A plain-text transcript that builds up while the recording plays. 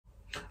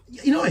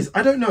You know,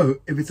 I don't know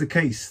if it's a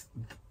case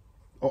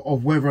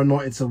of whether or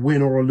not it's a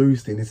win or a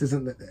lose thing. This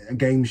isn't a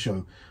game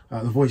show.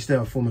 The voice there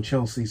of former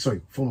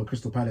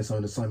Crystal Palace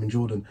owner Simon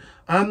Jordan.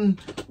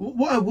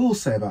 What I will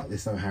say about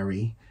this though,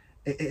 Harry,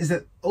 is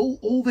that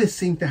all this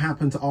seems to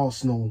happen to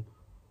Arsenal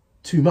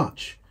too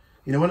much.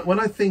 You know, when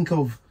I think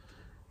of,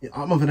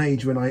 I'm of an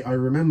age when I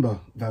remember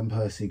Van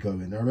Persie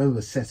going, I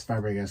remember Cesc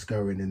Fabregas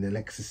going, and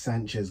Alexis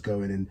Sanchez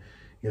going, and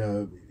you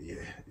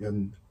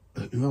know,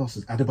 who else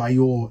is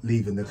Adebayor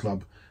leaving the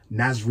club,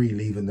 Nasri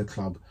leaving the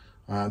club.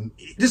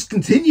 It just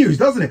continues,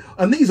 doesn't it?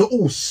 And these are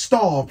all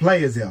star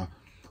players here.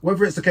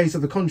 Whether it's the case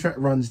of the contract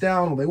runs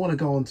down, or they want to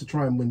go on to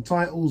try and win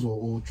titles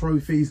or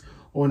trophies,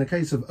 or in the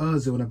case of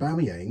Ozil and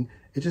Aubameyang,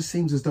 it just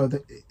seems as though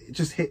that it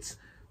just hits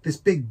this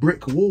big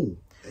brick wall.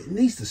 It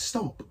needs to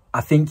stop. I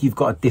think you've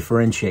got to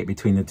differentiate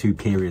between the two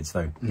periods,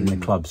 though, in the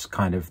club's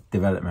kind of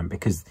development,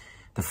 because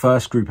the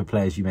first group of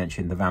players you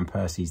mentioned, the Van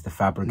Persies, the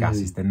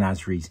Fabregases, the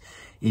Nasris,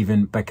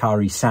 even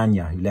Bakary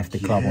Sagna, who left the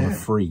club on a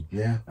free,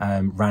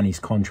 ran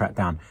his contract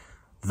down.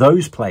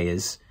 Those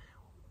players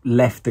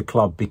left the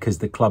club because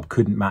the club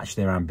couldn't match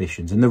their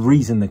ambitions. And the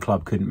reason the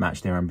club couldn't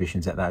match their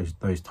ambitions at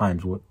those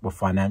times were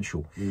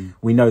financial.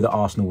 We know that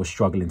Arsenal was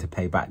struggling to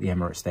pay back the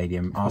Emirates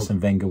Stadium. Arsene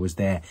Wenger was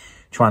there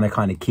trying to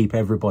kind of keep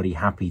everybody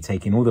happy,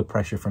 taking all the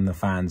pressure from the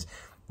fans,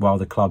 while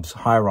the club's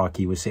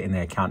hierarchy was sitting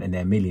there counting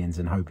their millions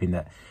and hoping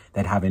that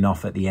they'd have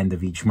enough at the end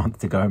of each month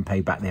to go and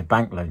pay back their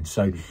bank loans.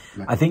 So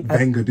like I think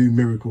Wenger do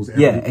miracles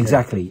every day.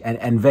 Exactly.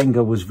 And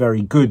Wenger was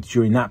very good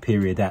during that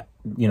period at,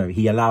 you know,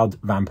 he allowed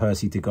Van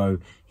Persie to go.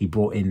 He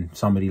brought in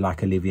somebody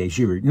like Olivier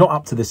Giroud, not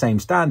up to the same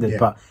standard,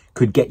 but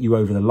could get you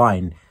over the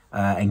line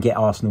and get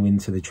Arsenal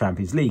into the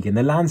Champions League. And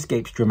the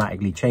landscape's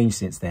dramatically changed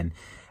since then.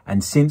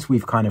 And since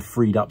we've kind of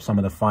freed up some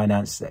of the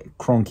finance,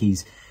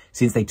 Chronicles,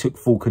 since they took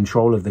full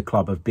control of the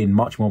club, have been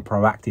much more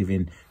proactive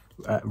in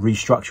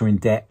restructuring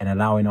debt and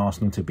allowing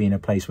Arsenal to be in a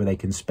place where they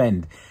can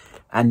spend.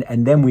 And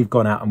then we've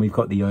gone out and we've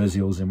got the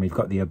Ozils and we've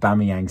got the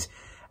Aubameyangs.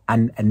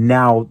 And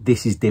now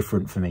this is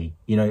different for me.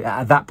 You know,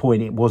 at that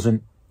point, it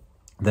wasn't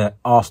that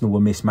Arsenal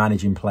were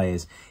mismanaging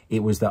players.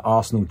 It was that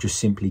Arsenal just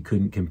simply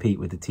couldn't compete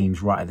with the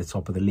teams right at the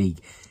top of the league.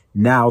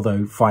 Now,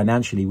 though,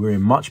 financially, we're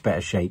in much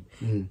better shape.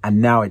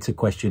 And now it's a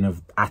question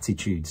of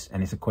attitudes,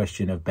 and it's a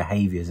question of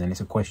behaviours, and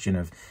it's a question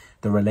of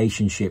the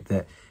relationship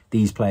that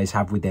these players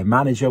have with their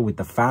manager, with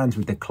the fans,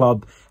 with the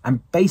club, and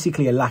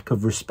basically a lack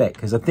of respect.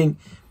 Because I think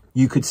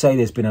you could say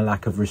there's been a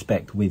lack of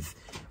respect with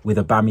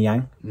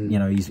Aubameyang. You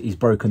know, he's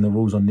broken the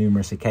rules on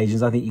numerous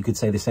occasions. I think you could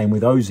say the same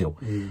with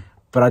Ozil.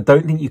 But I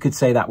don't think you could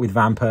say that with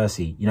Van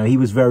Persie. You know, he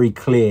was very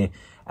clear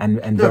and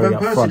very upfront.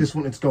 Van Persie just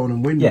wanted to go on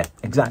and win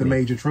the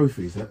major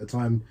trophies. And at the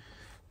time,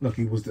 look,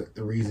 he was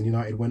the reason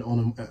United went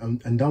on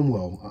and done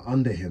well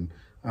under him.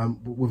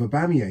 With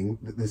Aubameyang,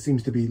 there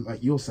seems to be,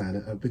 like you're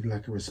saying, a big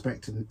lack of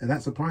respect. And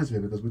that surprised me,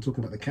 because we're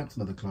talking about the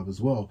captain of the club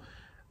as well.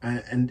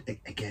 And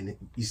again,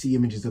 you see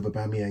images of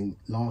Aubameyang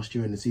last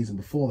year and the season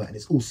before that, and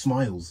it's all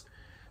smiles.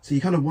 So you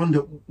kind of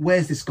wonder,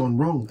 where's this gone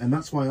wrong? And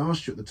that's why I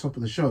asked you at the top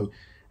of the show,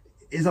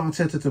 is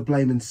Arteta to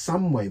blame in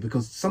some way?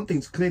 Because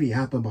something's clearly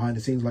happened behind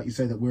the scenes, like you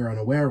say, that we're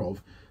unaware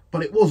of.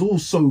 But it was all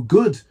so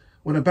good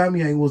when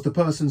Aubameyang was the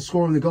person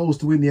scoring the goals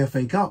to win the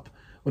FA Cup,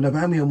 when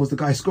Aubameyang was the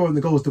guy scoring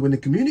the goals to win the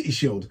Community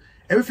Shield.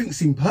 Everything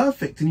seemed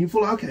perfect, and you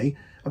thought, okay,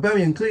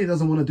 Aubameyang clearly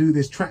doesn't want to do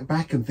this track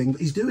back and thing,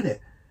 but he's doing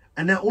it.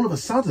 And now all of a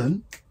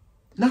sudden,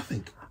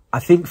 nothing. I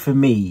think for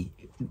me,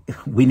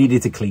 we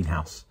needed to clean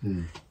house.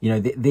 You know,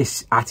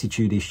 this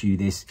attitude issue,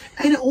 this...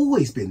 Ain't it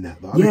always been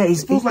that, though? Yeah, it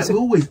feels like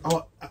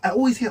I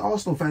always hear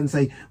Arsenal fans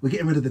say, we're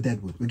getting rid of the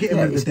deadwood. We're getting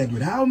rid of the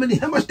deadwood. How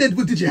much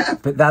deadwood did you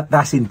have? But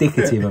that's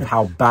indicative of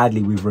how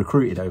badly we've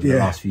recruited over the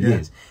last few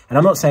years. And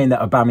I'm not saying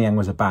that Aubameyang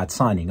was a bad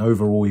signing.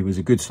 Overall, he was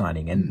a good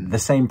signing. And the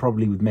same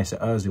probably with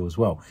Mesut Ozil as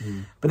well.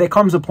 But there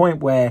comes a point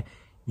where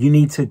you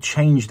need to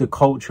change the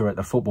culture at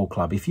the football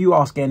club. If you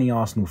ask any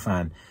Arsenal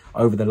fan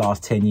over the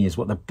last 10 years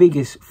what the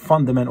biggest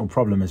fundamental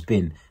problem has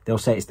been, they'll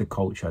say it's the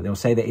culture. They'll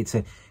say that it's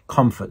a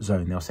comfort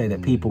zone. They'll say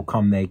that people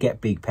come there,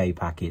 get big pay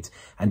packets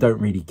and don't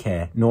really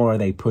care, nor are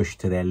they pushed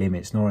to their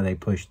limits, nor are they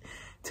pushed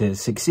to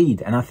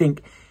succeed. And I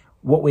think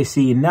what we're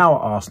seeing now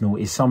at Arsenal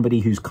is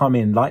somebody who's come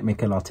in like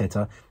Mikel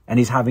Arteta and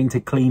is having to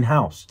clean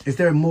house. Is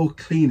there more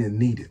cleaning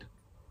needed?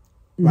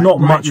 Not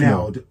much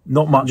more.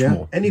 Not much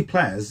more. Any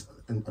players,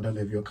 and I don't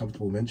know if you're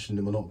comfortable mentioning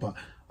them or not, but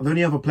are there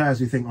any other players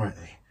who think, all right,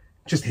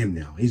 just him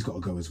now, he's got to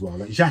go as well?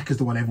 Like Xhaka is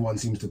the one everyone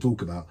seems to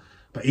talk about,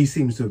 but he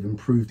seems to have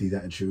improved his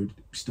attitude.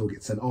 Still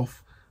gets sent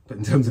off, but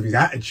in terms of his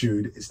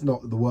attitude, it's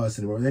not the worst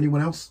anymore. Is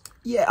anyone else?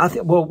 Yeah, I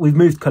think, well, we've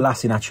moved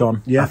Kolasinac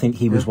on. I think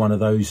he was one of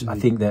those. I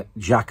think that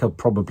Xhaka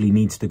probably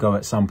needs to go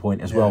at some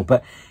point as well.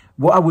 But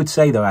what I would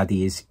say, though, Ade,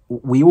 is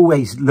we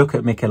always look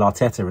at Mikel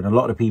Arteta, and a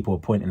lot of people are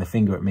pointing the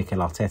finger at Mikel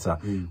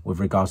Arteta with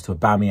regards to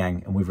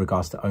Aubameyang and with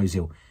regards to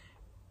Ozil.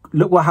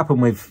 Look what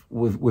happened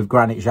with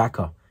Granit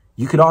Xhaka.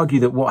 You could argue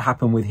that what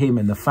happened with him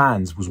and the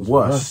fans was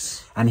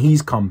worse, and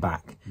he's come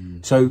back.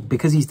 So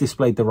because he's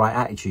displayed the right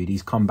attitude,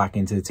 he's come back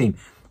into the team.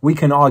 we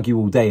can argue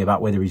all day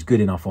about whether he's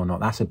good enough or not.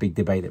 That's a big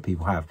debate that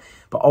people have.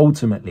 But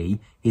ultimately,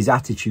 his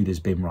attitude has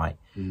been right.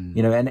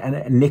 You know,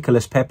 and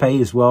Nicolas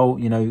Pepe as well,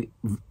 you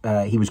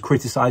know, he was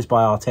criticised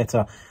by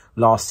Arteta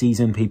last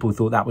season. People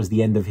thought that was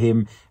the end of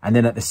him. And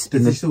then does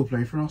he still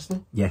play for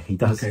Arsenal? Yeah, he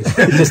does. Okay.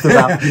 Just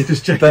about.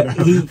 Just checking. But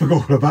he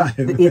forgot all about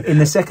him. In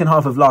the second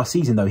half of last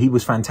season, though, he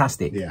was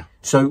fantastic. Yeah.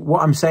 So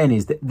what I'm saying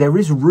is that there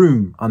is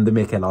room under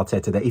Mikel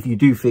Arteta that if you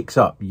do fix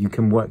up, you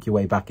can work your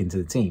way back into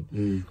the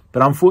team.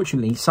 But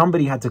unfortunately,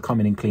 somebody had to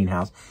come in and clean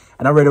house.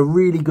 And I read a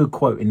really good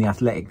quote in The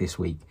Athletic this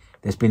week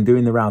that's been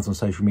doing the rounds on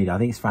social media. I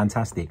think it's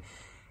fantastic.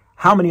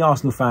 How many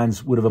Arsenal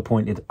fans would have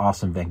appointed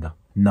Arsene Wenger?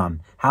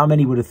 None. How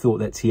many would have thought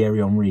that Thierry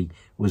Henry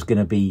was going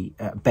to be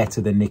better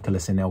than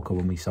Nicolas Anelka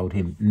when we sold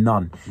him?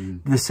 None.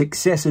 The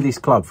success of this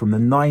club from the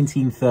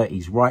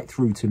 1930s right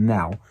through to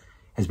now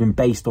has been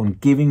based on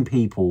giving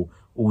people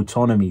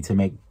autonomy to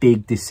make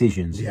big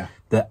decisions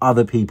that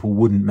other people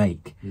wouldn't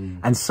make.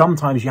 And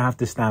sometimes you have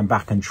to stand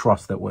back and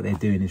trust that what they're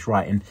doing is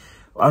right. And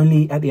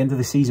only at the end of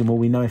the season will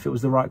we know if it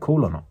was the right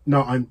call or not.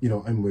 No,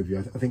 I'm with you.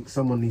 I think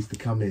someone needs to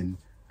come in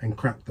and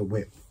crack the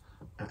whip.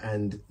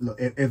 And look,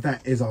 if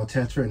that is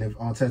Arteta, and if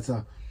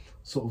Arteta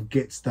sort of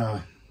gets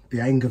the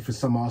anger for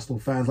some Arsenal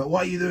fans, like, why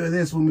are you doing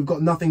this when we've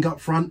got nothing up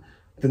front,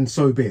 then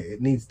so be it.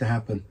 It needs to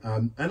happen.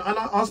 And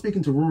I was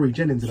speaking to Rory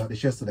Jennings about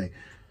this yesterday.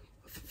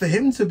 For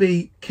him to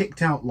be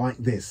kicked out like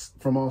this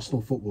from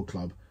Arsenal Football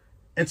Club,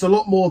 it's a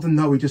lot more than,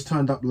 no, he just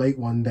turned up late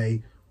one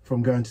day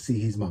from going to see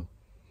his mum.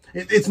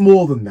 It's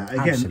more than that.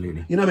 Again,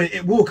 absolutely. You know, I mean,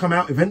 it will come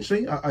out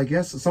eventually, I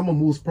guess. Someone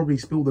will probably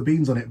spill the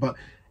beans on it, but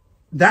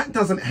that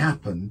doesn't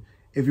happen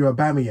if you're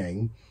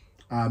Aubameyang,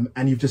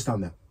 and you've just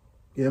done that.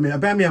 You know, I mean,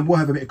 Aubameyang will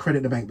have a bit of credit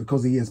in the bank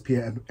because he is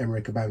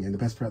Pierre-Emerick Aubameyang, the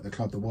best player at the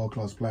club, the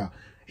world-class player.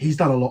 He's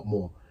done a lot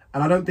more.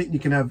 And I don't think you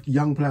can have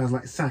young players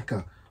like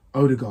Saka,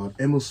 Odegaard,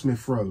 Emil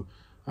Smith-Rowe,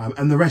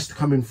 and the rest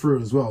coming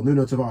through as well,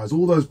 Nuno Tavares,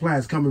 all those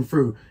players coming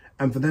through,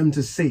 and for them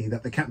to see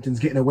that the captain's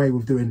getting away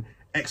with doing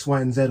X,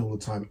 Y, and Z all the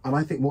time. And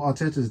I think what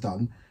Arteta's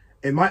done,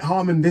 it might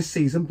harm him this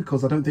season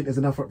because I don't think there's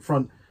enough up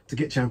front to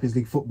get Champions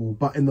League football.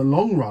 But in the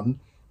long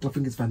run, I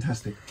think it's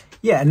fantastic.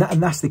 Yeah, and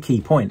that's the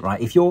key point,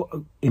 right? If you're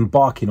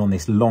embarking on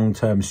this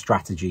long-term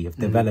strategy of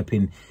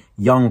developing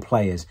young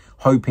players,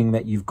 hoping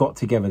that you've got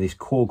together this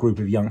core group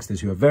of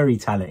youngsters who are very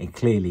talented,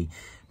 clearly,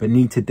 but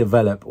need to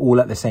develop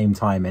all at the same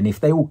time. And if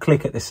they all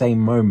click at the same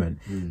moment,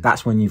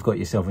 that's when you've got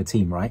yourself a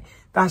team, right?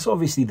 That's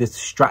obviously the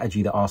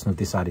strategy that Arsenal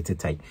decided to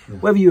take.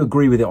 Whether you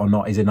agree with it or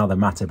not is another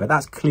matter, but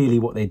that's clearly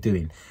what they're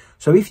doing.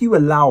 So if you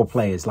allow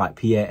players like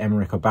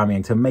Pierre-Emerick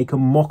Aubameyang to make a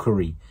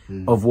mockery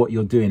of what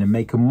you're doing and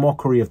make a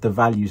mockery of the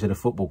values of the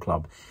football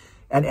club,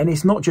 and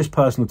it's not just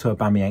personal to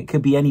Aubameyang, it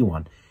could be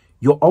anyone,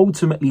 you're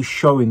ultimately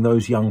showing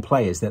those young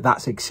players that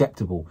that's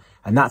acceptable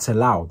and that's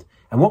allowed.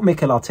 And what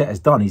Mikel Arteta has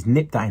done is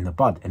nipped that in the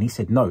bud, and he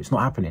said, no, it's not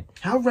happening.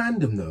 How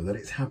random, though, that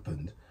it's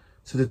happened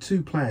to the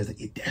two players that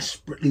you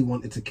desperately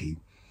wanted to keep.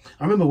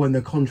 I remember when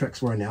the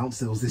contracts were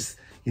announced, there was this,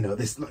 you know,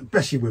 this,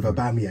 especially with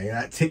Aubameyang,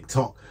 that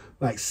TikTok,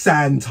 like,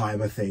 sand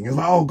timer thing. It's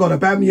like, oh, God,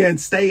 Aubameyang,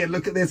 stay and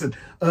look at this. And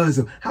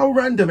Ozil. How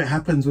random it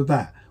happens with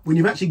that. When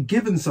you've actually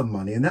given some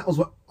money, and that was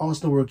what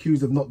Arsenal were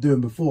accused of not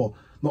doing before,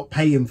 not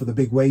paying for the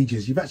big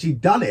wages. You've actually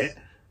done it.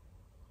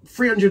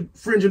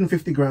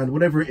 350 grand,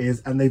 whatever it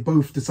is, and they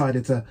both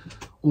decided to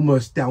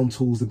almost down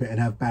tools a bit and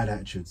have bad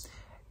attitudes.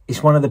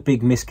 It's one of the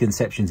big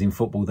misconceptions in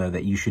football, though,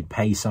 that you should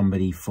pay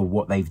somebody for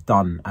what they've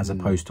done as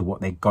opposed to what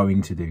they're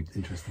going to do.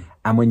 Interesting.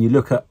 And when you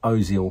look at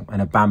Ozil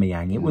and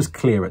Aubameyang, it was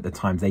clear at the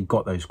time they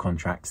got those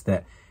contracts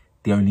that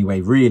the only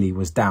way really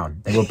was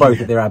down. They were both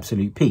at their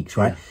absolute peaks,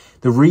 right?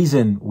 The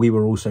reason we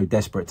were also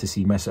desperate to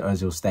see Mesut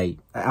Ozil stay,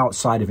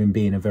 outside of him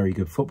being a very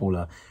good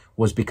footballer,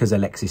 was because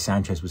Alexis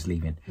Sanchez was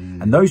leaving.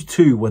 And those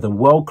two were the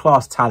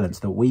world-class talents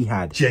that we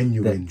had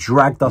that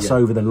dragged us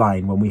over the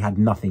line when we had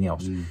nothing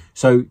else.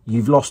 So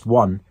you've lost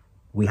one,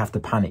 we have to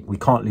panic. We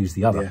can't lose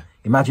the other.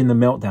 Imagine the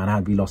meltdown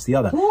had we lost the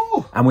other.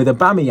 And with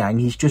Aubameyang,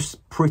 he's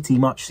just pretty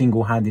much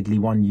single-handedly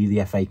won you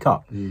the FA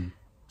Cup.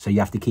 So you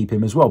have to keep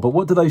him as well. But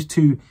what do those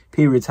two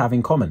periods have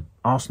in common?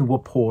 Arsenal were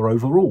poor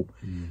overall.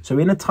 So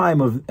in a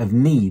time of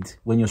need,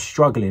 when you're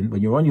struggling,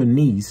 when you're on your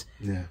knees,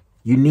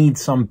 you need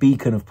some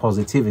beacon of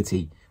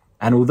positivity.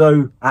 And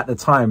although at the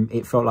time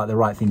it felt like the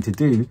right thing to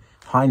do,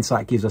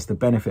 hindsight gives us the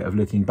benefit of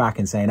looking back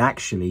and saying,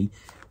 actually,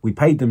 we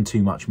paid them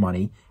too much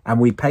money and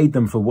we paid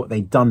them for what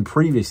they'd done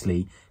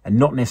previously and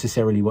not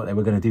necessarily what they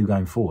were going to do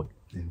going forward.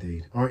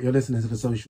 Indeed. All right, you're listening to The Social.